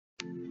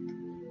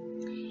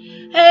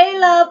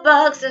love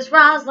bugs, it's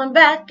Roslynn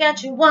back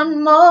at you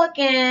one more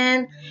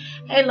again.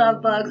 Hey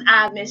love bugs,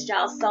 I missed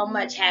y'all so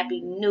much. Happy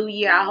New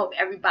Year. I hope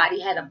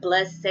everybody had a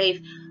blessed, safe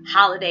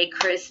holiday,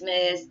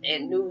 Christmas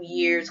and New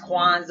Year's,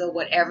 Kwanzaa,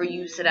 whatever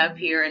you sit up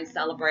here and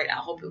celebrate. I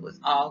hope it was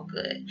all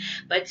good.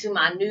 But to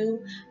my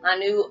new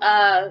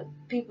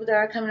people that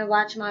are coming to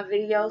watch my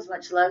videos,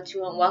 much love to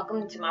you and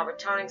welcome to my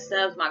returning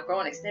subs, my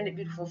growing extended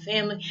beautiful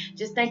family.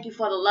 Just thank you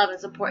for the love and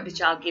support that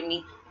y'all give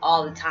me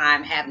all the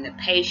time, having the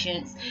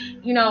patience,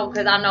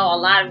 because I know a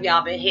lot of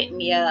y'all been hitting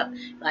me up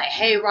like,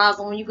 hey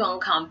Roslynn, when you gonna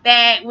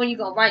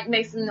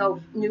make some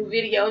new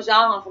videos?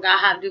 Y'all don't forgot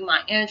how to do my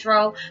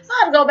intro, so I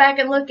had to go back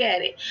and look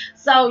at it.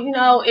 So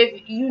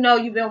if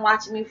you've been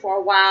watching me for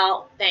a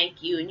while,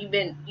 thank you, and you've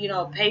been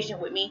patient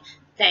with me,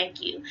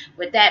 thank you.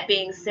 With that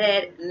being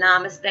said,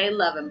 namaste,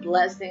 love and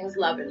blessings,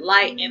 love and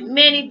light, and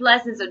many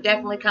blessings are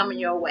definitely coming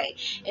your way.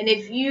 And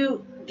if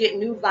you get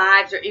new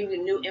vibes or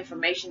even new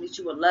information that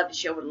you would love to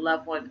share with a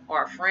loved one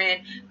or a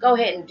friend, go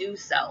ahead and do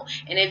so.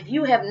 And if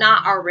you have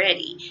not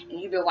already and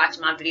you've been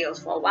watching my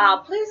videos for a while,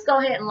 please go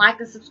ahead and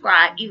like and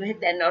subscribe. Even hit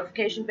that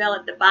notification bell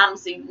at the bottom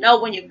so you know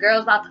when your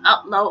girl's about to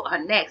upload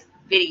her next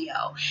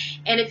video.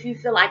 And if you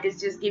feel like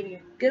it's just giving you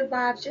good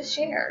vibes, just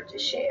share,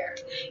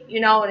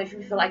 and if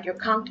you feel like you're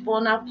comfortable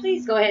enough,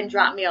 please go ahead and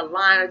drop me a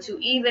line or two,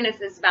 even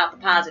if it's about the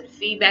positive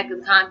feedback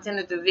and content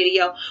of the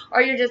video,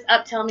 or you're just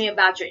up telling me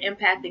about your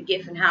impact, the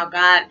gift, and how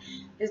God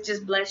has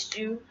just blessed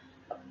you,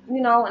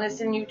 and it's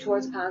sending you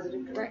towards a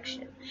positive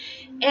direction.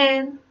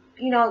 And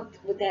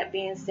with that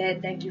being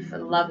said, thank you for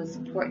the love and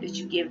support that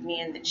you give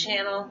me in the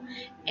channel,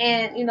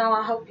 and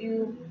I hope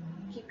you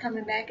keep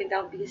coming back and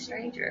don't be a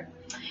stranger.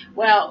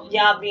 Well,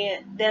 that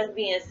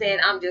being said,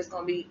 I'm just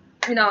gonna be,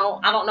 I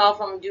don't know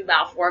if I'm gonna do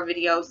about 4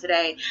 videos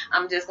today.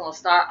 I'm just gonna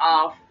start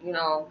off,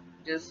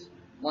 just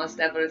one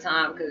step at a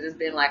time, because it's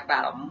been like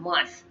about a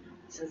month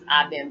since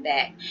I've been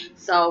back.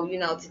 So,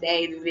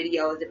 today the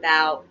video is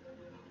about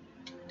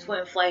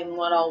Twin Flame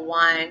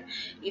 101,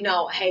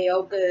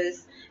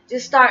 Heyoka's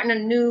just starting a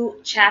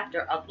new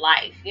chapter of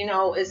life.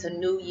 It's a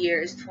new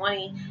year. It's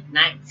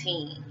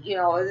 2019.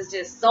 It's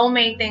just so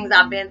many things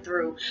I've been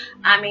through.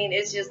 I mean,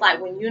 it's just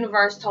like when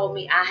universe told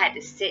me I had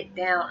to sit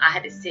down,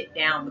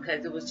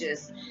 because it was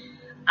just,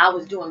 I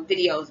was doing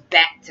videos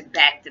back to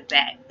back.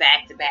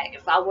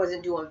 If I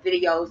wasn't doing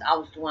videos, I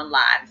was doing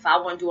live. If I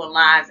wasn't doing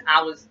lives,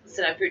 I was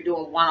sitting up here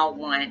doing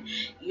one-on-one,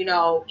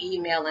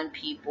 emailing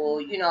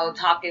people,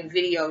 talking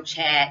video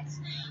chats,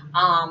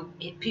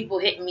 people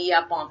hitting me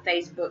up on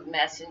Facebook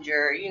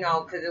Messenger,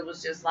 because it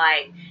was just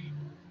like,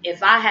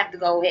 if I have to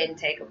go ahead and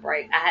take a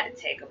break, I had to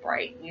take a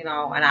break, and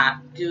I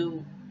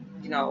do,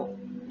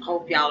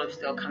 hope y'all are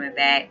still coming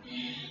back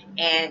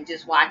and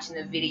just watching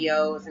the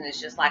videos. And it's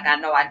just like, I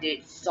know I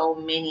did so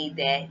many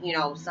that,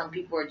 some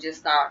people are just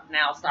starting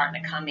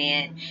to come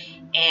in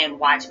and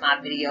watch my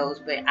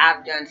videos. But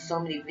I've done so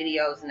many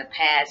videos in the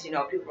past.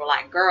 People are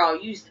like, girl,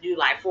 you used to do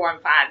like 4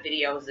 and 5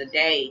 videos a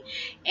day.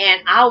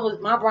 And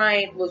my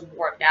brain was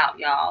worked out,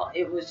 y'all.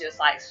 It was just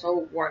like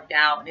so worked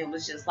out. And it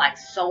was just like,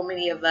 so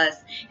many of us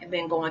have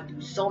been going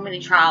through so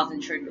many trials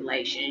and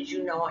tribulations.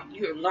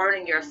 You're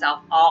learning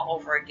yourself all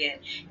over again.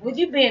 With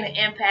you being an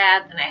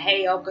empath and a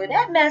Heyoka,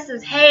 that mess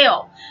is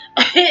hell.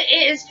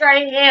 It is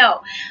straight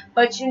hell.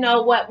 But you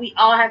know what? We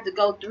all have to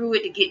go through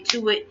it to get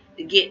to it,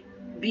 to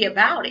be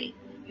about it.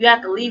 You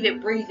have to leave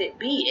it, breathe it,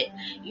 be it.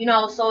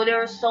 So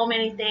there are so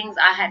many things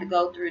I had to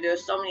go through.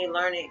 There's so many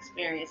learning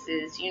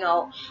experiences.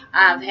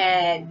 I've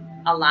had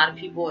a lot of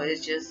people,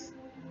 it's just,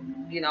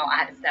 I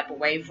had to step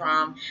away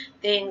from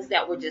things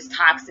that were just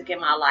toxic in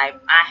my life.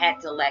 I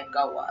had to let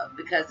go of,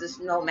 because it's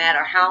no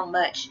matter how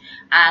much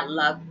I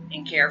love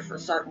and care for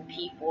certain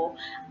people,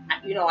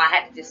 I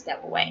had to just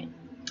step away.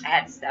 I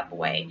had to step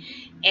away.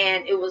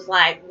 And it was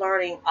like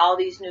learning all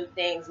these new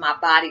things. My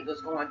body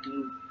was going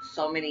through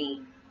so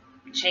many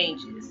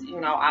changes.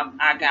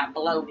 I got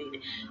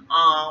bloated,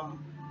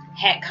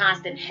 had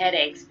constant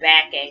headaches,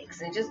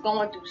 backaches, and just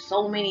going through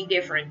so many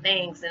different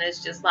things. And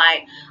it's just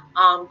like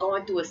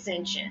going through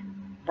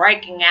ascension,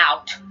 breaking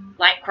out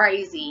like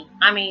crazy.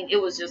 I mean,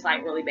 it was just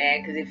like really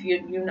bad, because if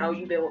you've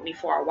been with me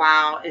for a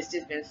while, it's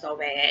just been so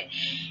bad.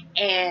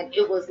 And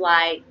it was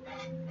like,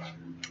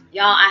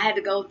 y'all, I had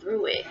to go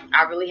through it.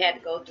 I really had to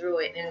go through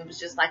it. And it was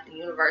just like the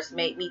universe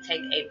made me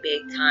take a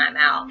big time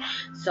out.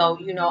 So,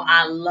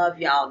 I love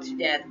y'all to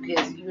death,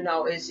 because,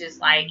 it's just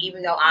like,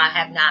 even though I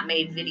have not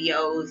made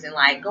videos in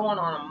like going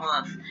on a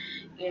month,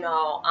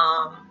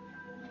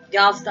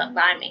 y'all stuck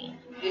by me.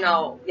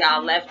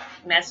 Y'all left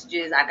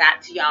messages. I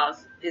got to y'all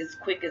as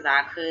quick as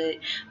I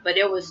could, but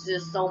there was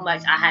just so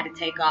much I had to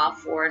take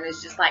off for. And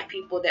it's just like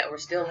people that were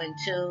still in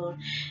tune,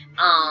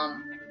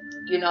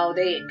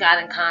 they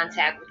got in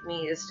contact with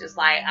me. It's just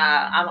like,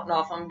 I don't know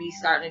if I'm going to be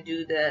starting to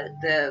do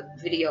the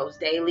videos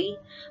daily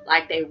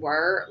like they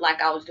were,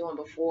 like I was doing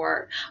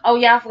before. Oh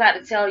yeah, I forgot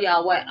to tell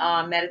y'all what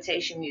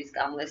meditation music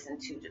I'm listening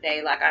to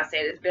today. Like I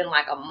said, it's been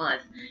like a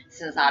month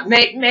since I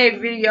made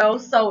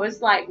videos, so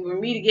it's like, for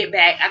me to get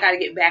back, I got to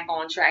get back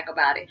on track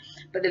about it.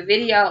 But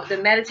the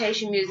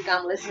meditation music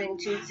I'm listening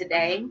to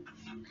today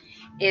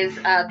is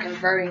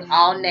converting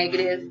all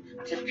negative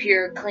to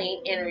pure,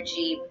 clean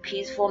energy,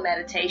 peaceful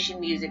meditation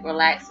music,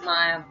 relaxed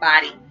mind,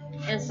 body,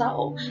 and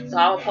soul. So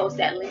I will post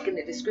that link in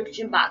the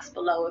description box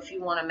below if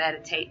you want to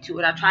meditate to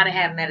it. I try to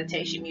have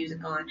meditation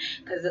music on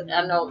because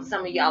I know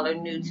some of y'all are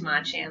new to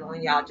my channel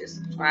and y'all just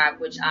subscribe,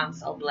 which I'm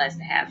so blessed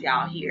to have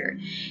y'all here.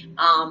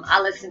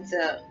 I listen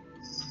to,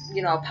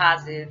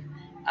 positive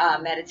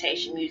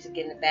meditation music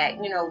in the back.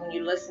 When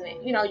you listen,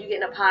 you're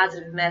getting a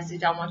positive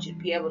message. I want you to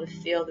be able to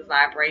feel the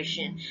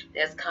vibration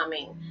that's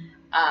coming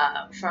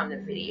from the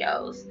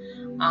videos.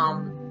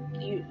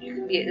 You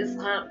can be, it's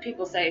kind of,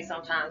 people say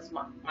sometimes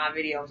my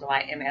videos are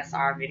like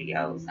MSR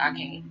videos. I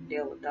can't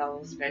deal with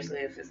those, especially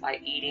if it's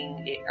like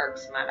eating. It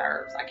irks my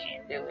nerves. I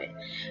can't do it.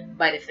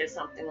 But if it's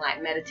something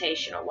like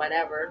meditation or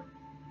whatever,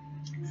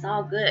 it's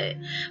all good.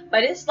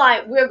 But it's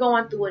like we're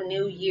going through a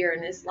new year,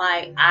 and it's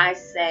like I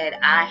said,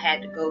 I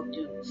had to go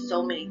through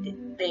so many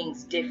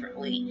things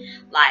differently.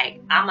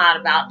 Like, I'm not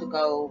about to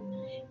go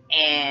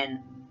and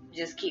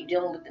just keep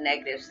dealing with the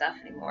negative stuff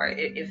anymore.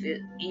 If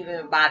it,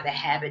 even by the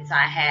habits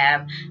I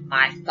have,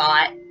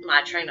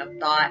 my train of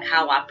thought,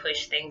 how I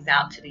push things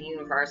out to the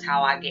universe,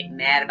 how I get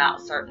mad about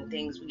certain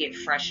things, we get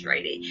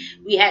frustrated.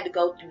 We had to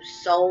go through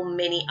so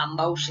many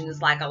emotions.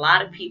 Like, a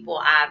lot of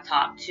people I've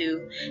talked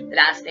to that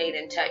I stayed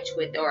in touch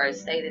with or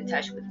stayed in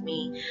touch with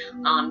me,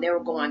 they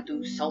were going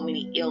through so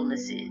many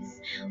illnesses.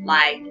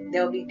 Like,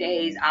 there'll be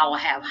days I will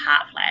have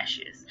hot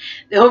flashes.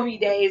 There'll be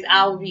days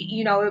I will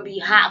be, it'll be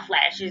hot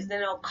flashes,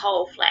 then it'll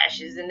cold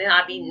flashes, and then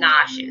I'll be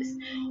nauseous,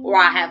 or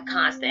I have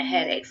constant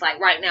headaches. Like,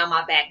 right now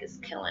my back is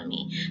killing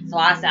me. So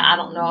I said, I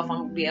don't know if I'm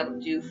going to be able to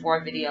do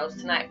 4 videos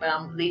tonight, but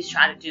I'm at least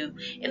try to do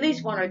at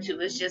least 1 or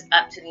 2. It's just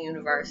up to the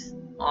universe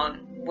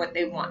on what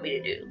they want me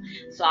to do.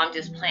 So I'm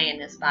just playing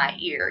this by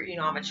ear.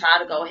 I'm going to try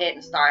to go ahead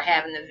and start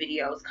having the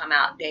videos come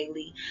out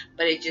daily,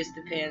 but it just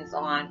depends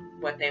on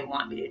what they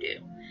want me to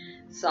do.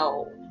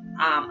 So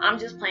I'm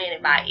just playing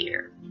it by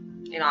ear.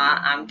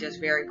 I'm just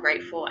very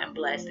grateful and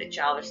blessed that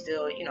y'all are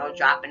still,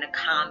 dropping the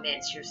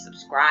comments, you're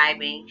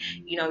subscribing,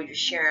 you're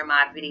sharing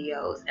my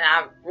videos, and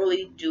I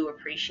really do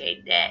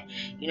appreciate that.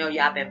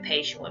 Y'all been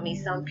patient with me.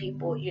 Some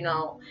people,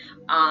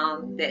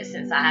 that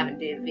since I haven't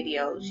did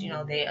videos,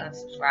 they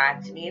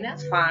unsubscribe to me, and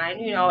that's fine.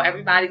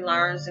 Everybody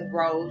learns and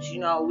grows.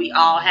 We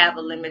all have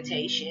a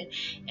limitation,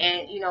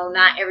 and,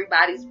 not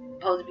everybody's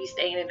supposed to be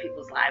staying in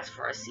people's lives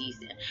for a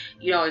season.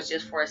 It's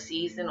just for a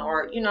season,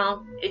 or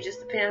it just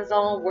depends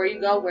on where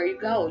you go.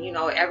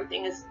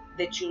 Everything is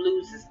that you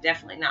lose is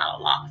definitely not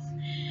a loss.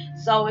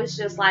 So it's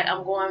just like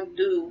I'm going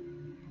through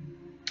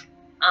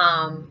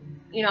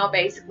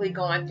basically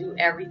going through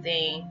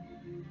everything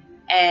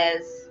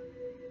as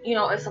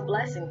it's a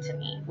blessing to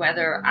me,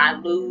 whether I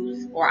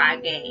lose or I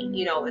gain.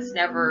 It's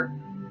never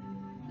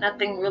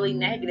nothing really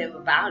negative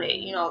about it.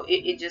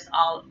 It just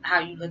all how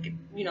you look at,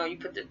 you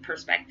put the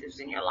perspectives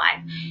in your life,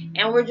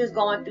 and we're just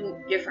going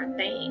through different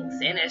things,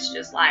 and it's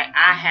just like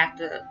I have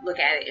to look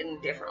at it in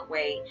a different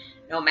way,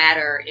 no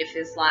matter if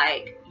it's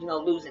like,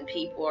 losing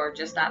people, or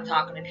just stop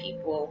talking to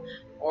people,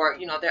 or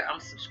they're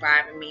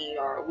unsubscribing me,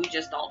 or we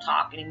just don't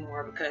talk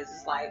anymore because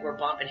it's like we're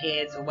bumping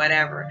heads or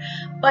whatever.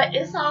 But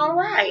it's all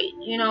right,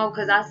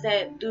 because I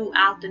said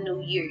throughout the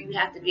new year, you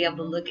have to be able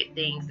to look at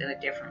things in a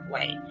different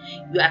way.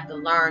 You have to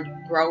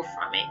learn, grow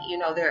from it.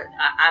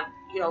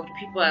 The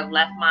people that have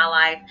left my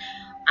life,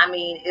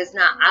 it's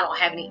not, I don't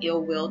have any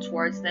ill will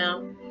towards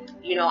them.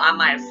 I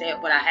might have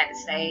said what I had to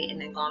say and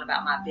then gone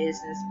about my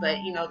business, but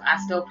I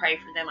still pray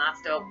for them. I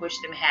still wish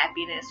them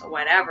happiness or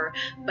whatever.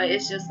 But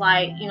it's just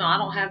like, I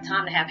don't have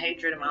time to have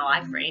hatred in my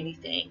life for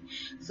anything.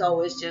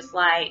 So it's just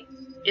like,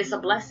 it's a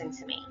blessing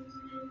to me.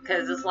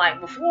 Because it's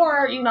like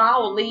before, I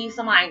would leave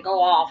somebody and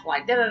go off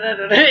like da da da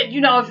da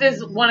da. If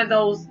it's one of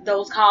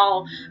those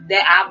calls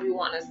that I'll be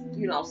wanting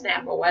to,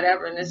 snap or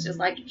whatever, and it's just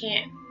like you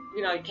can't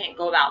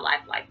go about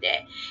life like that.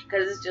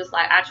 Because it's just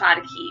like I try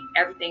to keep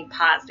everything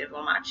positive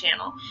on my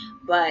channel,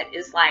 but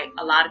it's like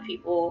a lot of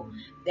people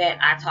that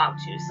I talk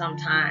to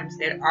sometimes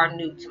that are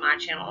new to my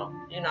channel,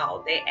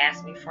 they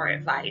ask me for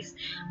advice.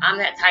 I'm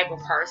that type of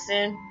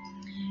person.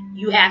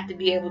 You have to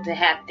be able to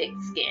have thick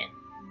skin.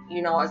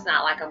 It's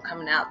not like I'm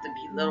coming out to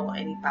belittle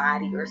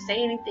anybody or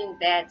say anything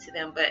bad to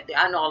them, but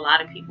I know a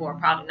lot of people are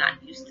probably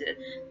not used to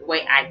the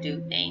way I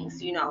do things.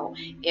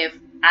 If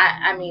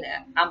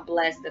I'm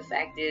blessed. The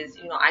fact is,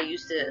 I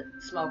used to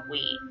smoke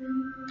weed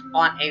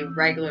on a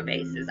regular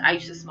basis. I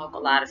used to smoke a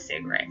lot of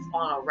cigarettes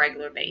on a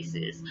regular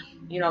basis.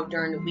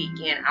 During the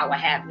weekend, I would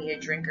have me a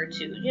drink or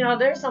two.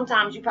 There's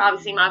sometimes you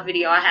probably see my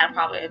video, I had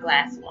probably a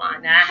glass of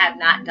wine. Now, I have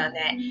not done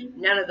that,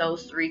 none of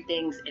those 3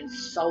 things in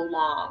so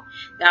long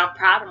that I'm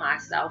proud of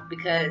myself,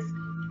 because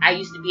I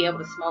used to be able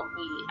to smoke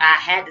weed. I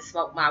had to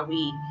smoke my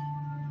weed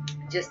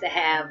just to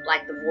have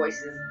like the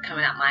voices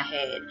coming out my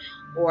head,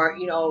 or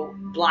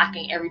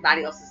blocking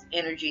everybody else's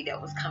energy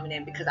that was coming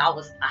in, because I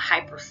was a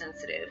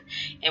hypersensitive.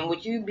 And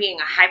with you being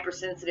a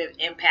hypersensitive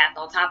empath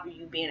on top of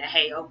you being a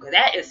Heyoka,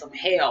 that is some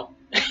hell.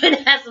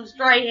 That's some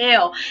straight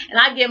hell. And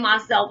I give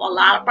myself a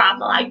lot of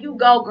props. Like, you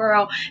go,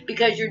 girl,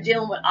 because you're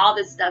dealing with all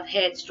this stuff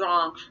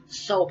headstrong,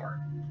 sober.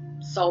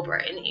 sober.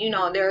 And you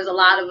know, there's a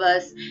lot of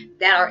us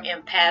that are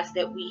empaths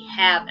that we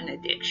have an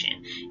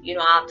addiction. You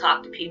know, I'll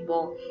talk to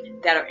people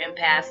that are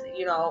empaths.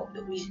 You know,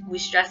 we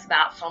stress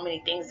about so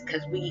many things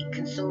because we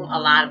consume a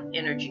lot of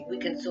energy, we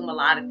consume a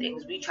lot of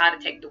things, we try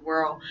to take the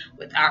world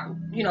with our,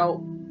 you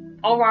know,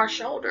 over our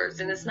shoulders,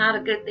 and it's not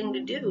a good thing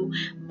to do,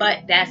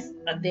 but that's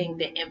a thing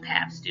that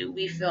empaths do.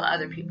 We feel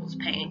other people's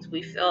pains,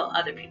 we feel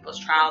other people's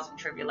trials and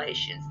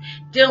tribulations,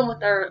 dealing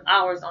with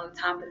ours on the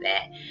top of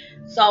that.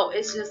 So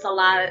it's just a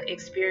lot of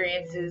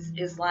experiences.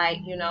 It's like,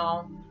 you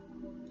know,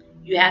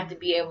 you have to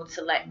be able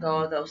to let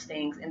go of those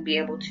things and be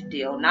able to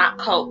deal, not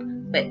cope,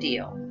 but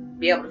deal,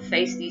 be able to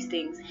face these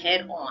things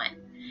head on.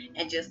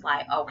 And just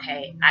like,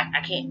 okay,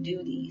 I can't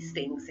do these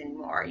things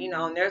anymore, you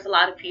know. And there's a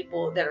lot of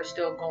people that are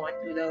still going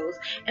through those,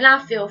 and I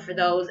feel for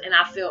those, and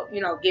I feel, you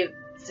know,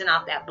 send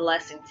out that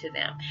blessing to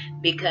them,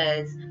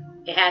 because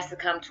it has to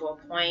come to a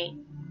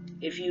point.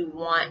 If you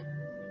want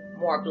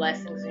more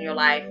blessings in your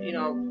life, you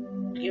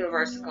know, the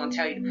universe is going to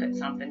tell you to put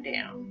something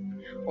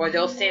down, or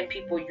they'll send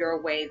people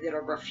your way that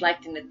are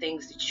reflecting the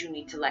things that you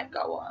need to let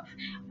go of.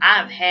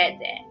 I've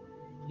had that.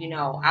 You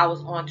know, I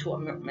was onto a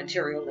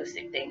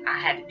materialistic thing. I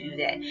had to do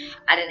that.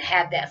 I didn't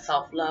have that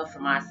self-love for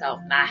myself,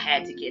 and I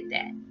had to get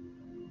that.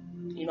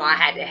 You know, I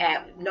had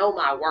to know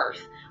my worth.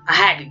 I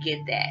had to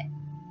get that.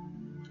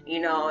 You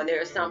know, and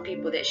there are some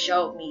people that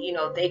showed me, you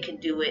know, they can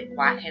do it.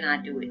 Why can't I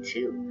do it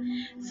too?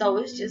 So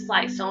it's just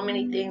like so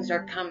many things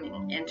are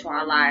coming into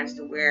our lives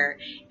to where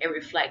it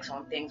reflects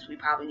on things we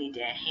probably need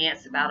to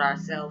enhance about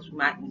ourselves. We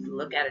might need to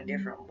look at a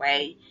different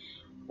way,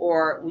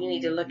 or we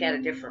need to look at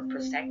a different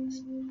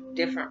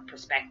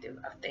perspective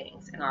of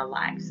things in our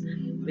lives.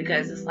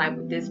 Because it's like,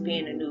 with this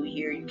being a new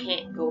year, you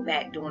can't go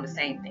back doing the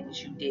same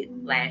things you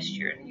did last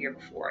year and the year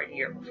before and the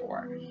year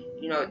before.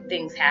 You know,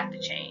 things have to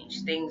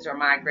change. Things are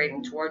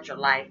migrating towards your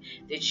life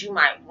that you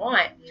might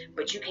want,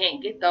 but you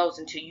can't get those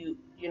until you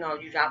know,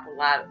 you drop a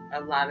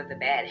lot of the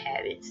bad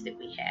habits that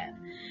we have.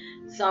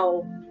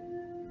 So,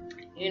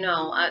 you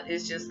know,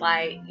 it's just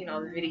like, you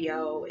know, the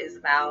video is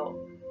about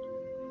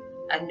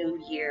a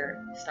new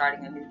year,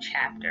 starting a new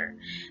chapter.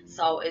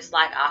 So it's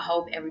like, I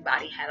hope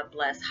everybody had a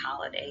blessed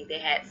holiday. They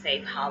had a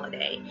safe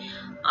holiday.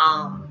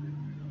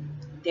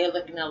 They're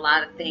looking at a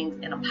lot of things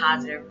in a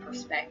positive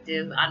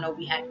perspective. I know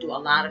we had to do a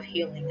lot of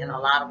healing and a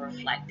lot of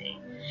reflecting.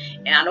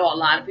 And I know a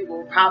lot of people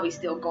were probably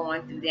still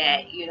going through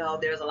that. You know,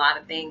 there's a lot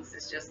of things.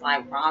 It's just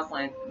like,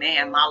 Roslynn,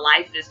 man, my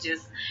life has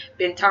just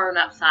been turned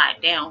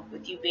upside down.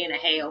 With you being a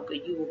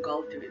Heyoka, you will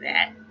go through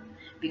that,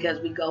 because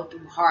we go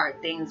through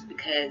hard things.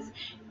 Because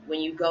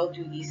when you go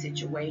through these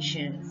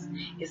situations,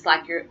 it's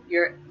like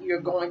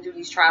you're going through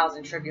these trials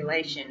and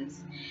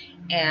tribulations,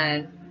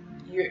 and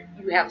you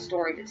have a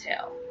story to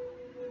tell.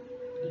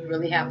 You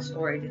really have a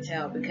story to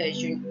tell,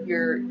 because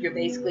you're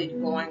basically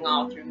going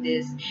all through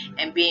this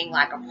and being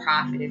like a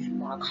prophet, if you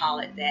want to call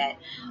it that,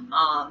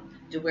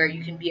 to where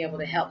you can be able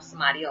to help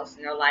somebody else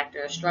in their life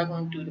that are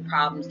struggling through the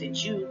problems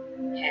that you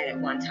had at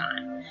one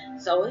time.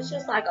 So it's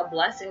just like a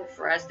blessing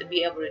for us to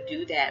be able to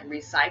do that and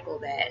recycle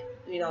that,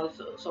 you know,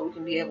 so we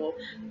can be able,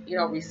 you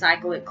know,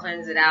 recycle it,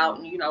 cleanse it out,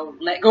 and, you know,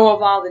 let go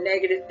of all the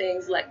negative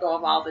things, let go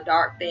of all the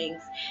dark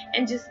things,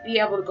 and just be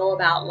able to go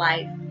about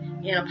life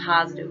in a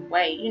positive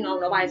way. You know,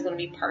 nobody's going to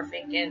be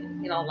perfect,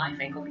 and, you know, life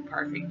ain't going to be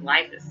perfect.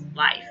 Life is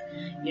life.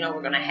 You know,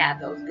 we're going to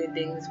have those good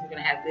things, we're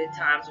going to have good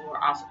times, and we're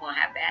also going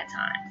to have bad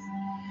times.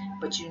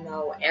 But, you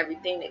know,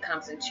 everything that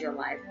comes into your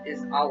life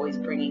is always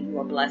bringing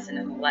you a blessing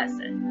and a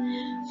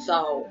lesson.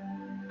 So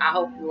I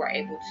hope you are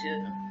able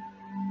to,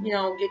 you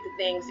know, get the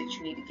things that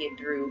you need to get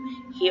through,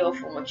 heal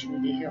from what you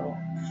need to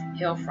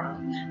heal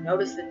from.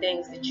 Notice the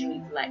things that you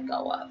need to let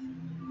go of.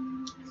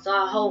 So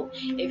I hope,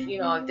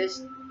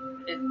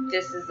 if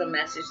this is a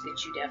message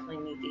that you definitely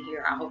need to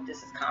hear, I hope this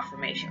is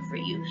confirmation for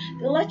you,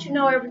 to let you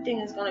know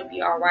everything is going to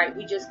be all right.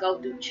 We just go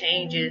through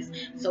changes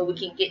so we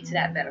can get to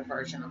that better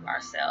version of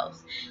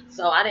ourselves.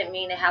 So I didn't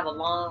mean to have a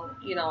long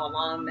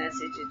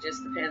message. It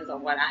just depends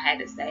on what I had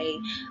to say.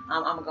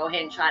 I'm going to go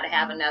ahead and try to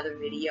have another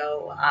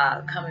video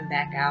coming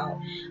back out.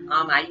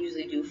 I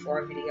usually do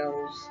 4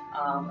 videos.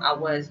 I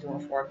was doing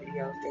 4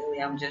 videos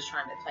daily. I'm just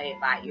trying to play it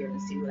by ear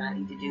and see what I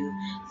need to do.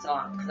 So,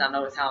 because I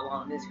noticed how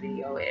long this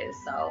video is.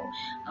 So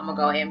I'm going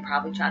to go ahead and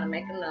probably try to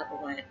make another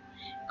one.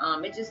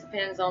 It just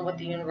depends on what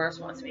the universe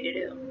wants me to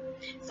do.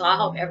 So I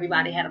hope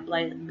everybody had a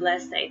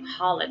blessed, safe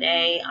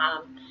holiday.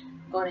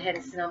 Going ahead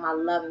and send out my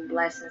love and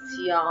blessings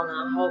to y'all, and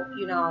I hope,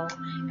 you know,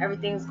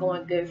 everything's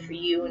going good for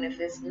you, and if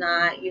it's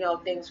not, you know,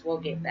 things will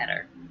get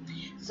better.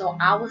 So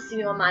I will see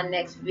you on my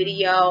next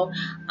video.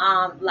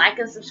 Like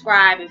and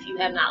subscribe if you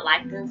have not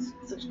liked and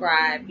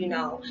subscribed. You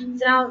know,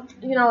 send out,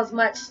 you know, as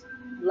much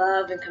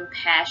love and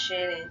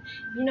compassion, and,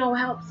 you know,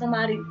 help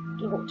somebody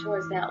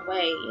towards that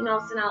way. You know,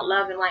 send out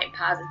love and light,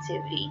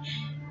 positivity.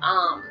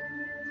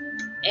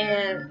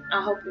 And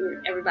I hope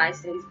everybody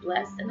stays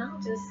blessed, and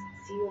I'll just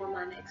see you on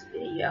my next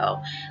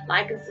video.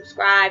 Like and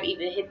subscribe,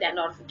 even hit that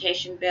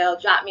notification bell.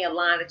 Drop me a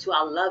line or two.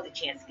 I love the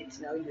chance to get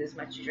to know you as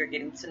much as you're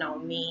getting to know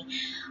me.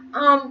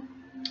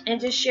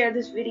 And just share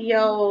this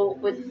video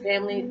with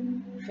family,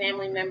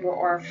 family member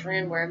or a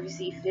friend wherever you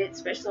see fit,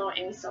 especially on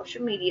any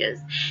social medias.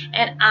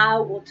 And I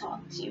will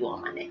talk to you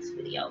on my next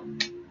video.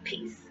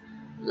 Peace,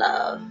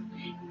 love,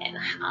 and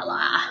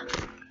holla.